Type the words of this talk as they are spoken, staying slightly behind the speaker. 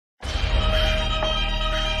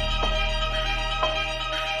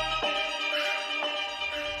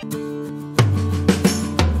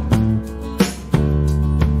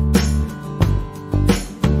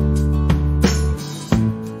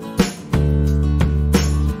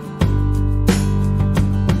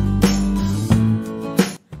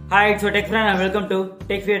Hi, it's your tech friend and welcome to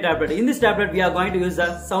Tech Fear Tablet. In this tablet, we are going to use the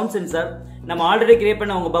sound sensor. நம்ம already create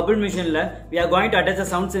பண்ண உங்க bubble மிஷின்ல we are going to attach a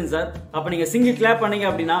sound sensor. அப்ப நீங்க single clap பண்ணீங்க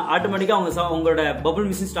அப்படினா ஆட்டோமேட்டிக்கா உங்களோட பபிள்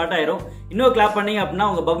மிஷின் ஸ்டார்ட் ஆயிரும். இன்னொரு கிளாப் பண்ணீங்க அப்படினா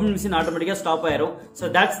உங்க பபிள் மிஷின் ஆட்டோமேட்டிக்கா ஸ்டாப் ஆயிரும்.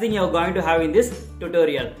 So that's the thing you are going to have in this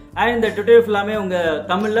tutorial. And இந்த tutorial எல்லாமே உங்க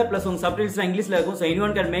தமிழ்ல plus உங்க subtitles இங்கிலீஷ்ல இருக்கும். So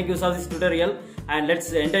anyone can make use of this tutorial and let's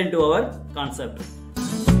enter into our concept.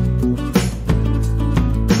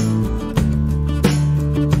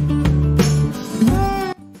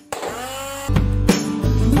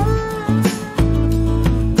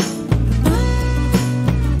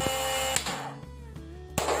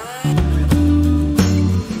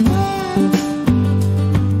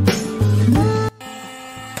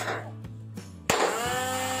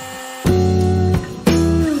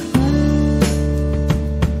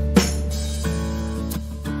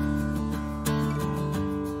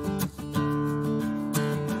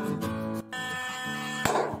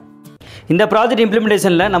 இந்த project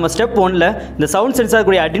இம்ப்ளிமெண்டேஷன்ல நம்ம step 1ல இந்த சவுண்ட் சென்சார்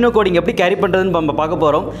கூடிய Arduino கோடிங் எப்படி கேரி பண்றதுன்னு நம்ம பார்க்க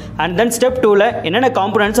போறோம். அண்ட் தென் ஸ்டெப் 2ல என்னென்ன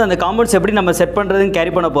காம்போனன்ட்ஸ் அந்த காம்போனன்ட்ஸ் எப்படி நம்ம செட் பண்றதுன்னு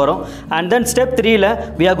கேரி பண்ண போறோம். And then step 3ல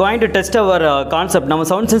we are going to test our concept. நம்ம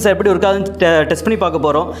சவுண்ட் சென்சார் எப்படி இருக்காதுன்னு டெஸ்ட் பண்ணி பார்க்க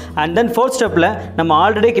போறோம். அண்ட் தென் 4th ஸ்டெப்ல நம்ம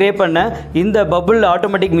ஆல்ரெடி கிரியேட் பண்ண இந்த பபிள்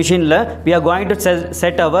ஆட்டோமேட்டிக் மிஷின்ல we are going to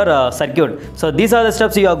set our circuit. So these are the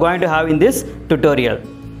steps you are going to have in this tutorial.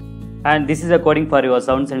 And this is a coding for your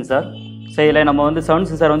sound sensor. So இதில் நம்ம வந்து sound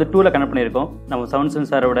sensor வந்து 2ல connect பண்ணியிருக்கோம். நம்ம sound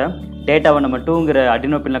சென்சாரோட டேட்டாவை நம்ம 2ங்கிற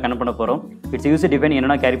Arduino பின்னில் connect பண்ண போகிறோம். இட்ஸ் யூஸ் டிஃபைன்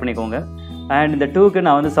என்னென்னா கேரி பண்ணிக்கோங்க. அண்ட் இந்த 2க்கு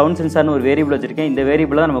நான் வந்து சவுண்ட் சென்சார்னு ஒரு வேரியபிள் வச்சிருக்கேன். இந்த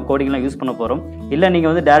வேரியபிள் தான் நம்ம கோடிங்லாம் யூஸ் பண்ண போகிறோம். இல்லை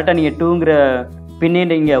நீங்கள் வந்து டேரெக்டாக நீங்கள் 2ங்கிற பின்னே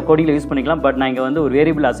நீங்கள் கோடிங்கில் யூஸ் பண்ணிக்கலாம். பட் நான் இங்கே வந்து ஒரு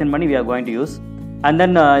வேரியபிள் அசைன் பண்ணி we are going to use. And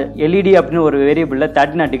then LED அப்படின்னு ஒரு வேரியபிளில்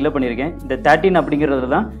 13 நான் டிக்ளேர் பண்ணியிருக்கேன். இந்த 13 அப்படிங்கிறது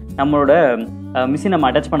தான் நம்மளோட மிஷின் நம்ம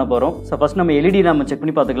அட்டாச் பண்ண போகிறோம். ஸோ ஃபஸ்ட் நம்ம எல்இடி நம்ம செக்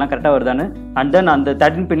பண்ணி பார்த்துக்கலாம் கரெக்டாக வருதான்னு. அண்ட் தென் அந்த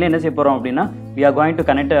 13 பின்ல என்ன செய்ய போகிறோம் அப்படின்னா we are going to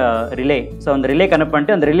connect relay. So அந்த ரிலே கனெக்ட்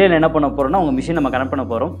பண்ணிட்டு அந்த ரிலேயில் என்ன பண்ண போகிறோம்னா உங்கள் மிஷின் நம்ம கனெக்ட் பண்ண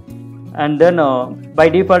போகிறோம். அண்ட் தென் பை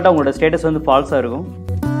டிஃபால்ட்டாக உங்களோட ஸ்டேட்டஸ் வந்து ஃபால்ஸாக இருக்கும்.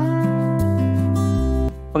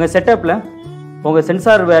 உங்கள் செட்டப்பில் உங்கள்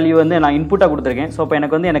சென்சார் வேல்யூ வந்து நான் இன்புட்டாக கொடுத்துருக்கேன். ஸோ இப்போ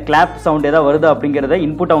எனக்கு வந்து எனக்கு கிளாப் சவுண்ட் ஏதாவது வருதா அப்படிங்கிறத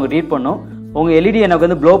இன்புட் அவங்க ரீட் பண்ணும். உங்கள் எல்இடி எனக்கு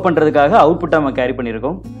வந்து ப்ளோ பண்ணுறதுக்காக அவுட்புட்டாக நம்ம கேரி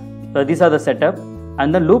பண்ணியிருக்கோம். So these are the setup.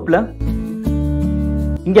 And then லூப்பில்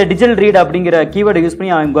இங்கே டிஜிட்டல் ரீட் அப்படிங்கிற கீவேர்டை யூஸ்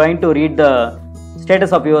பண்ணி I am going to read the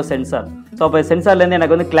status of your sensor. So அப்போ சென்சார்லேருந்து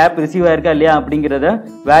எனக்கு வந்து கிளாப் ரிசீவ் ஆயிருக்கா இல்லையா அப்படிங்கிறத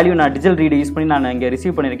வேல்யூ நான் டிஜிட்டல் ரீட் யூஸ் பண்ணி நான் இங்கே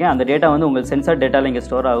ரிசீவ் பண்ணியிருக்கேன். அந்த டேட்டா வந்து உங்கள் சென்சார் டேட்டாவில் இங்கே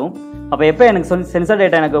ஸ்டோர் ஆகும். அப்போ எப்போ எனக்கு சென்சார்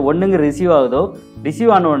டேட்டா எனக்கு 1ங்க ரிசீவ் ஆகுதோ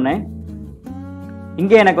ரிசீவ் ஆன உடனே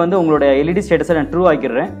இங்கே எனக்கு வந்து உங்களோட எல்இடி ஸ்டேட்டஸை நான் ட்ரூ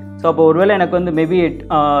ஆக்கிடுறேன். ஸோ அப்போ ஒருவேளை எனக்கு வந்து மேபி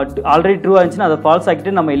ஆல்ரெடி ட்ரூ ஆச்சுன்னா அதை ஃபால்ஸ்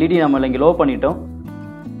ஆக்கிட்டு நம்ம எல்இடி நம்ம இங்கே லோ பண்ணிட்டோம்.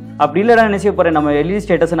 அப்படி இல்லைடா என்ன செய்ய போகிறேன் நம்ம எல்இடி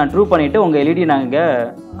ஸ்டேட்டஸை நான் ட்ரூ பண்ணிவிட்டு உங்கள் எல்இடி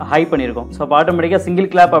நாங்கள் ஹை பண்ணியிருக்கோம். ஸோ அப்போ ஆட்டோமேட்டிக்காக சிங்கிள்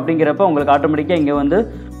கிளாப் அப்படிங்கிறப்ப உங்களுக்கு ஆட்டோமேட்டிக்காக இங்கே வந்து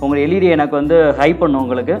உங்கள் எல்இடி எனக்கு வந்து ஹை பண்ணும்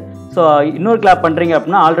உங்களுக்கு. ஸோ இன்னொரு கிளாப் பண்ணுறீங்க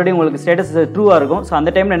அப்படின்னா ஆல்ரெடி உங்களுக்கு ஸ்டேட்டஸ் ட்ரூவாக இருக்கும். ஸோ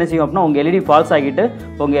அந்த டைமில் என்ன செய்யும் அப்படின்னா உங்கள் எல்இடி ஃபால்ஸ் ஆகிட்டு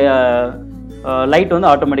உங்கள் லைட்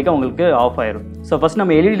வந்து ஆட்டோமேட்டிக்காக உங்களுக்கு ஆஃப் ஆயிரும். ஸோ ஃபஸ்ட்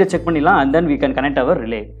நம்ம எல்இடியில் செக் பண்ணிடலாம் and then we can connect our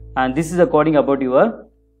relay. And this is a coding about your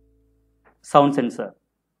sound sensor.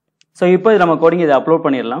 So இப்போ இது நம்ம கோடிங் இதை அப்லோட்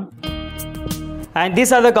பண்ணிடலாம். And these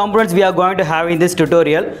are the components we are going to have in this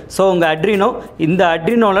tutorial. So உங்கள் Arduino இந்த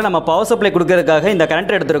Arduinoல நம்ம power supply கொடுக்கறதுக்காக இந்த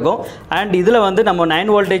கனெக்டர் எடுத்திருக்கோம். அண்ட் இதில் வந்து நம்ம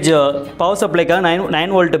 9 வோல்டேஜ் பவர் சப்ளைக்காக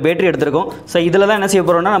 9 வோல்ட் பேட்டரி எடுத்திருக்கோம். ஸோ இதில் தான் என்ன செய்ய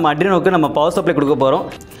போகிறோம்னா நம்ம Arduinoக்கு நம்ம பவர் சப்ளை கொடுக்க போகிறோம்.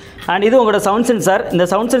 அண்ட் இது உங்களோட சவுண்ட் சென்சார். இந்த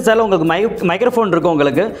சவுண்ட் சென்சாரில் உங்களுக்கு மைக்ரோஃபோன் இருக்கும்.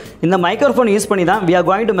 உங்களுக்கு இந்த மைக்ரோஃபோன் யூஸ் பண்ணி தான் we are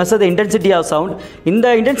going to measure the intensity of sound. இந்த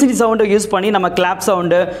இன்டென்சிட்டி சவுண்டை யூஸ் பண்ணி நம்ம கிளாப்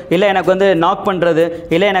சவுண்டு இல்லை எனக்கு வந்து நாக் பண்ணுறது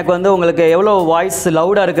இல்லை எனக்கு வந்து உங்களுக்கு எவ்வளோ வாய்ஸ்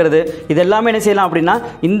லவுடாக இருக்கிறது இது எல்லாமே என்ன செய்யலாம் அப்படின்னா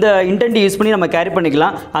இந்த இன்டென்ட்டி யூஸ் பண்ணி நம்ம கேரி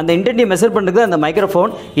பண்ணிக்கலாம். அந்த இன்டென்ட்டி மெஷர் பண்ணுறதுக்கு அந்த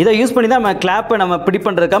மைக்ரோஃபோன் இதை யூஸ் பண்ணி தான் நம்ம கிளாப்பை நம்ம பிடி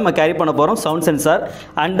பண்ணுறதுக்காக நம்ம கேரி பண்ண போகிறோம் sound sensor.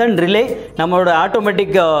 And then relay நம்மளோட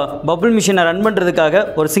ஆட்டோமேட்டிக் பபிள் மிஷினை ரன் பண்ணுறதுக்காக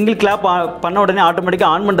ஒரு சிங்கிள் கிளாப் பண்ண உடனே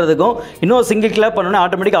ஆட்டோமேட்டிக்காக ஆன் பண்ணுறதுக்கும் இன்னொரு சிங்கிள் கிளாப் பண்ணோன்னே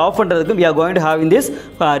ஆட்டோமேட்டிக்காக ஆஃப் பண்ணுறதுக்கும் we are going to have in this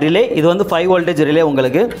relay. இது வந்து 5 வோல்டேஜ் ரிலே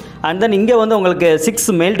உங்களுக்கு. அண்ட் தென் இங்கே வந்து உங்களுக்கு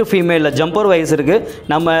 6 மேல் டு ஃபீமேல் ஜம்பர் வைஸ் இருக்குது.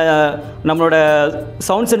 நம்மளோட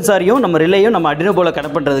சவுண்ட் சென்சாரையும் நம்ம ரிலேயும் நம்ம Arduino போல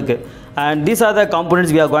கனெக்ட் பண்ணுறதுக்கு. And these are the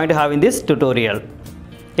components we are going to have in this tutorial.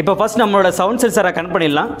 இப்போ ஃபஸ்ட் நம்மளோட சவுண்ட் சென்சாரை கனெக்ட்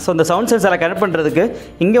பண்ணிடலாம். ஸோ இந்த சவுண்ட் சென்சாரை கனெக்ட் பண்ணுறதுக்கு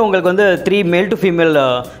இங்கே உங்களுக்கு வந்து 3 மேல் டு ஃபீமேல்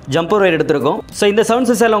ஜம்பர் ஒயர் எடுத்திருக்கோம். ஸோ இந்த சவுண்ட்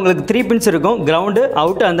சென்சாரில் உங்களுக்கு 3 பின்ஸ் இருக்கும். Ground,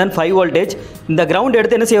 out and then 5 voltage. இந்த கிரவுண்ட்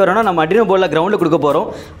எடுத்து என்ன செய்ய வரோம்னா நம்ம Arduino போர்டில் கிரவுண்டில் கொடுக்க போகிறோம்.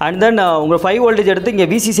 அண்ட் தென் உங்களுக்கு 5 வோல்டேஜ் எடுத்து இங்கே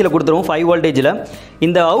விசிசியில் கொடுத்துருவோம் 5 வோல்டேஜில்.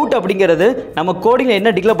 இந்த அவுட் அப்படிங்கிறது நம்ம கோடிங்கில்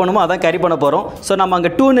என்ன டிக்ளேர் பண்ணுமோ அதான் கேரி பண்ண போகிறோம். ஸோ நம்ம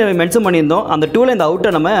அங்கே 2ன்னு மென்ஷன் பண்ணியிருந்தோம். அந்த 2ல் இந்த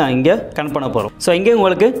அவுட்டை நம்ம இங்கே கனெக்ட் பண்ண போகிறோம். ஸோ இங்கே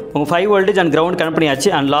உங்களுக்கு உங்கள் 5 வோல்டேஜ் அண்ட் கிரவுண்ட் கனெக்ட்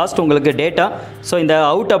பண்ணியாச்சு. அண்ட் லாஸ்ட் உங்களுக்கு டேட்டா. ஸோ இந்த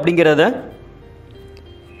அவுட் அப்படிங்கிறத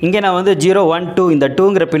இங்கே நான் வந்து 0 1 2 இந்த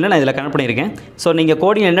 2ங்கிற பின்னை நான் இதில் கனெக்ட் பண்ணியிருக்கேன். ஸோ நீங்கள்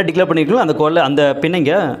கோடிங் என்ன டிக்ளேர் பண்ணியிருக்கீங்களோ அந்த கோடில் அந்த பின்னை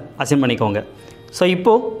இங்கே அசைன் பண்ணிக்கோங்க. ஸோ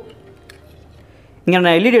இப்போது இங்கே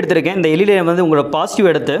நான் எல்இடி எடுத்திருக்கேன். இந்த எல்இடியை வந்து உங்களோட பாசிட்டிவ்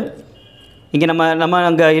எடுத்து இங்கே நம்ம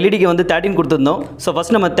அங்கே எல்இடிக்கு வந்து 13 கொடுத்துருந்தோம். ஸோ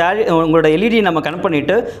ஃபஸ்ட் நம்ம உங்களோட எல்இடியை நம்ம கனெக்ட்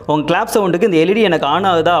பண்ணிவிட்டு உங்கள் கிளாப் சவுண்டுக்கு இந்த எல்இடி எனக்கு ஆன்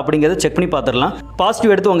ஆகுதா அப்படிங்கிறத செக் பண்ணி பார்த்துடலாம்.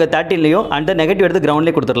 பாசிட்டிவ் எடுத்து உங்கள் 13லேயும் அண்ட் நெகட்டிவ் எடுத்து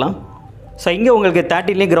கிரவுண்ட்லேயே கொடுத்துடலாம். ஸோ இங்கே உங்களுக்கு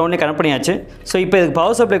 13லேயும் கிரவுண்ட்லேயே கனெக்ட் பண்ணியாச்சு. ஸோ இப்போ இதுக்கு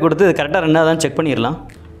பவர் சப்ளை கொடுத்து இது கரெக்டாக ரன் ஆகுதான்னு செக் பண்ணிடலாம்.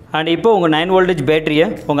 அண்ட் இப்போ உங்கள் 9 வோல்டேஜ் பேட்டரியை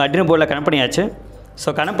உங்கள் Arduino போர்டில் கனெக்ட் பண்ணியாச்சு. ஸோ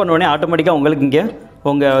கனெக்ட் பண்ண உடனே ஆட்டோமேட்டிக்காக உங்களுக்கு இங்கே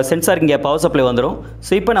உங்கள் சென்சாருக்கு இங்கே பவர் சப்ளை வந்துடும்.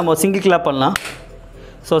 ஸோ இப்போ நம்ம சிங்கிள் கிளாப் பண்ணலாம்.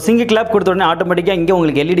 ஸோ சிங்கிள் கிளாப் கொடுத்த உடனே ஆட்டோமேட்டிக்காக இங்கே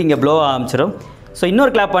உங்களுக்கு எல்இடி இங்கே ப்ளோ ஆரம்பிச்சிடும். ஸோ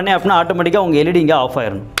இன்னொரு கிளாப் பண்ணேன் அப்படின்னா ஆட்டோமேட்டிக்காக உங்கள் எல்இடி இங்கே ஆஃப்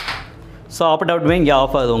ஆயிடும். ஸோ அப் அண்ட் அவுட்மே இங்கே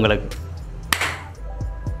ஆஃப் ஆகுது உங்களுக்கு.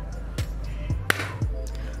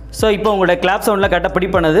 ஸோ இப்போ உங்களோட கிளாப் சவுண்டில் கரெக்டாக பிடி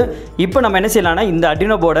பண்ணது. இப்போ நம்ம என்ன செய்யலாம்னா இந்த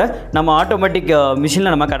Arduino போர்டை நம்ம ஆட்டோமேட்டிக்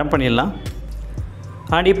மிஷினில் நம்ம கனெக்ட் பண்ணிடலாம்.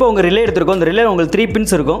 அண்ட் இப்போ உங்கள் ரிலே எடுத்துருக்கோம். இந்த ரிலே உங்களுக்கு 3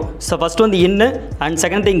 பின்ஸ் இருக்கும். ஸோ ஃபஸ்ட்டு வந்து இன்னு and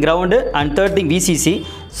second thing ground and third thing விசிசி.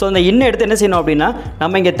 So இந்த இன்னை எடுத்து என்ன செய்யணும் அப்படின்னா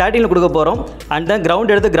நம்ம இங்கே 13 கொடுக்க போகிறோம். அண்ட் தென்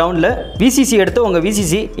கிரவுண்ட் எடுத்து கிரவுண்டில் விசிசி எடுத்து உங்கள்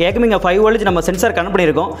விசிசி ஏற்கனவே இங்கே 5 வோல்டேஜ் நம்ம சென்சார் கனெக்ட்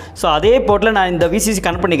பண்ணியிருக்கோம். ஸோ அதே போர்ட்டில் நான் இந்த விசிசி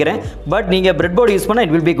கனெக்ட் பண்ணிக்கிறேன். பட் நீங்கள் பிரெட் போர்டு யூஸ் பண்ணால்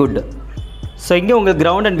it will be good. So இங்கே உங்களுக்கு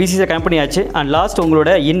கிரவுண்ட் அண்ட் விசிசியை கனெக்ட் பண்ணியாச்சு. அண்ட் லாஸ்ட் உங்களோட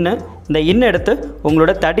இந்த இன்னை எடுத்து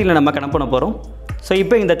உங்களோட 13ல் நம்ம கனெக்ட் பண்ண போகிறோம். ஸோ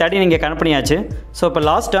இப்போ இந்த 13 இங்கே கனெக்ட் பண்ணியாச்சு. ஸோ இப்போ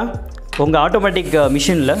லாஸ்ட்டாக உங்கள் ஆட்டோமேட்டிக்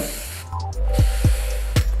மிஷினில்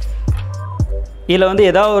இதில் வந்து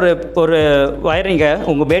ஏதாவது ஒரு வயரிங்க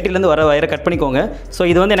உங்கள் பேட்டரியிலேருந்து வர வயரை கட் பண்ணிக்கோங்க. ஸோ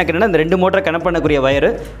இது வந்து எனக்கு என்னென்னா இந்த 2 மோட்டரை கனெக்ட் பண்ணக்கூடிய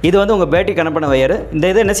வயரு. இது வந்து உங்கள் பேட்டரி கனெக்ட் பண்ண வயரு.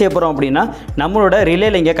 இந்த இதை என்ன செய்ய போகிறோம் அப்படின்னா நம்மளோட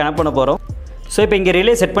ரிலேயில் இங்கே கனெக்ட் பண்ண போகிறோம். ஸோ இப்போ இங்கே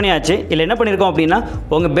ரிலே செட் பண்ணியாச்சு. இதில் என்ன பண்ணியிருக்கோம் அப்படின்னா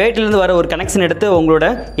உங்கள் பேட்டரியிலேருந்து வர ஒரு கனெக்ஷன் எடுத்து உங்களோட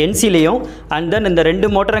என்சிலையும் அண்ட் தென் இந்த 2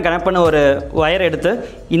 மோட்டரும் கனெக்ட் பண்ண ஒரு வயர் எடுத்து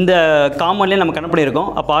இந்த காமன்லேயும் நம்ம கனெக்ட் பண்ணியிருக்கோம்.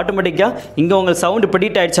 அப்போ ஆட்டோமேட்டிக்காக இங்கே உங்களுக்கு சவுண்டு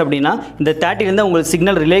ப்ரிடிக்ட் ஆகிடுச்சு அப்படின்னா இந்த 30லேருந்து உங்களுக்கு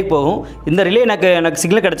சிக்னல் ரிலேக்கு போகும். இந்த ரிலே எனக்கு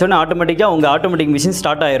சிக்னல் கிடச்சோன்னே ஆட்டோமேட்டிக்காக உங்கள் ஆட்டோமேட்டிக் மிஷின்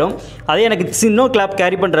ஸ்டார்ட் ஆயிரும். அதே எனக்கு இன்னொரு கிளாப்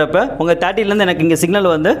கேரி பண்ணுறப்ப உங்கள் 30லேருந்து எனக்கு இங்கே சிக்னல்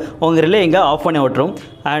வந்து உங்கள் ரிலே இங்கே ஆஃப் பண்ணி விட்டுரும்.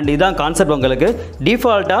 அண்ட் இதுதான் கான்செப்ட். உங்களுக்கு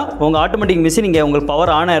டிஃபால்ட்டாக உங்கள் ஆட்டோமேட்டிக் மிஷின் இங்கே உங்களுக்கு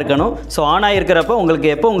பவர் ஆன் ஆகிருக்கணும். ஸோ ஆன் இருக்கிறப்ப உங்களுக்கு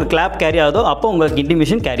எப்போ உங்கள் கிளாப் கேரி ஆகுதோ அப்போ உங்களுக்கு இண்டி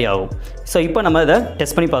மிஷின் கேரி ஆகும். ஸோ இப்போ நம்ம இதை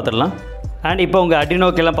டெஸ்ட் பண்ணி பார்த்துடலாம். அண்ட் இப்போ உங்கள்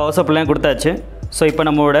Arduinoக்கு எல்லாம் பவர் சப்ளைலாம் கொடுத்தாச்சு. ஸோ இப்போ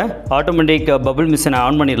நம்மளோட ஆட்டோமேட்டிக் பபுள் மிஷினை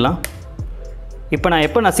ஆன் பண்ணிடலாம். இப்போ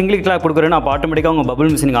நான் சிங்கிள் கிளாப் கொடுக்குறேன்னா அப்போ ஆட்டோமேட்டிக்காக உங்கள்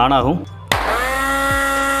பபுள் மிஷின் ஆன் ஆகும்.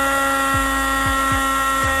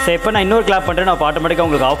 ஸோ இப்போ நான் இன்னொரு கிளாப் பண்ணுறேன்னா அப்போ ஆட்டோமேட்டிக்காக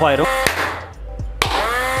உங்களுக்கு ஆஃப் ஆயிரும்.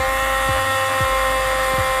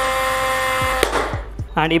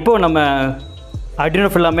 அண்ட் இப்போது நம்ம Arduino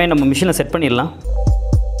ஃபுல்லாமே நம்ம மிஷினில் செட் பண்ணிடலாம்.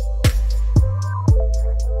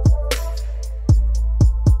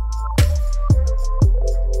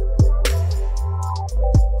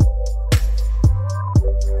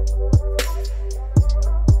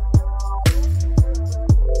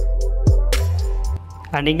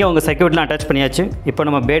 அண்ட் இங்கே உங்கள் சர்க்யூட்லாம் அட்டாச் பண்ணியாச்சு. இப்போ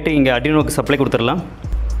நம்ம பேட்டரி இங்கே Arduinoக்கு சப்ளை கொடுத்துடலாம்.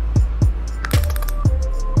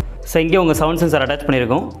 ஸோ இங்கே உங்கள் சவுண்ட் சென்சார் அட்டாச்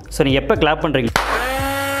பண்ணியிருக்கோம். ஸோ நீங்கள் எப்போ கிளாப் பண்ணுறீங்க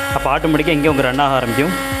அப்போ ஆட்டோமேட்டிக்காக இங்கே உங்கள் ரன் ஆக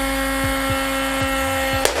ஆரம்பிக்கும்.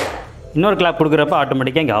 இன்னொரு கிளாப் கொடுக்குறப்ப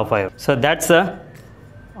ஆட்டோமேட்டிக்காக இங்கே ஆஃப் ஆகும். So that's a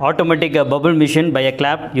automatic bubble machine by a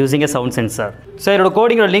clap using a sound sensor. So இதோட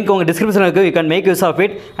கோடிங்கோட லிங்க் உங்கள் டிஸ்கிரிப்ஷனில் இருக்குது. You can make use of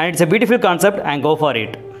it and it's a beautiful concept and go for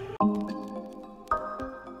it.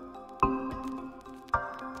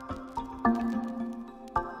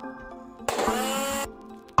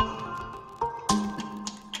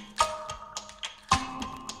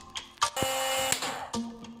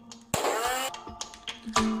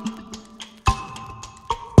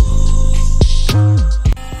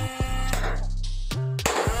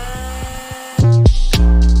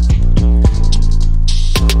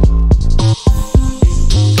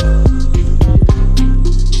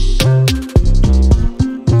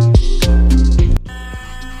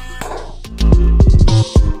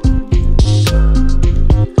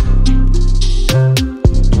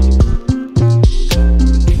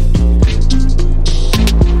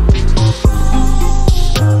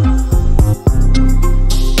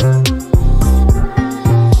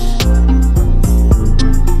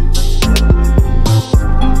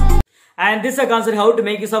 And this is a concept how to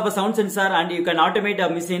make use of a sound sensor and you can automate a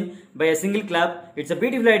machine by a single clap. It's a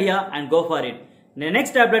beautiful idea and go for it. In the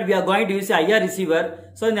next tablet we are going to use a IR receiver.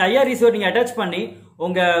 So in the IR receiver நீங்க attach பண்ணி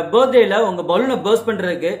உங்க birthdayல உங்க balloon burst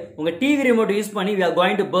பண்றதுக்கு உங்க TV remote use பண்ணி we are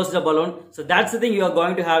going to burst the balloon. So that's the thing you are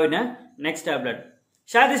going to have in a next tablet.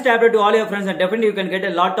 Share this tablet to all your friends and definitely you can get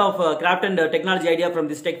a lot of craft and technology idea from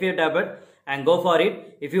this TechFear tablet and go for it.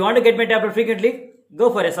 If you want to get my tablet frequently, go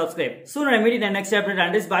for a subscribe. Soon I meet in the next tablet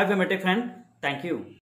and this bye from my tech friend. Thank you.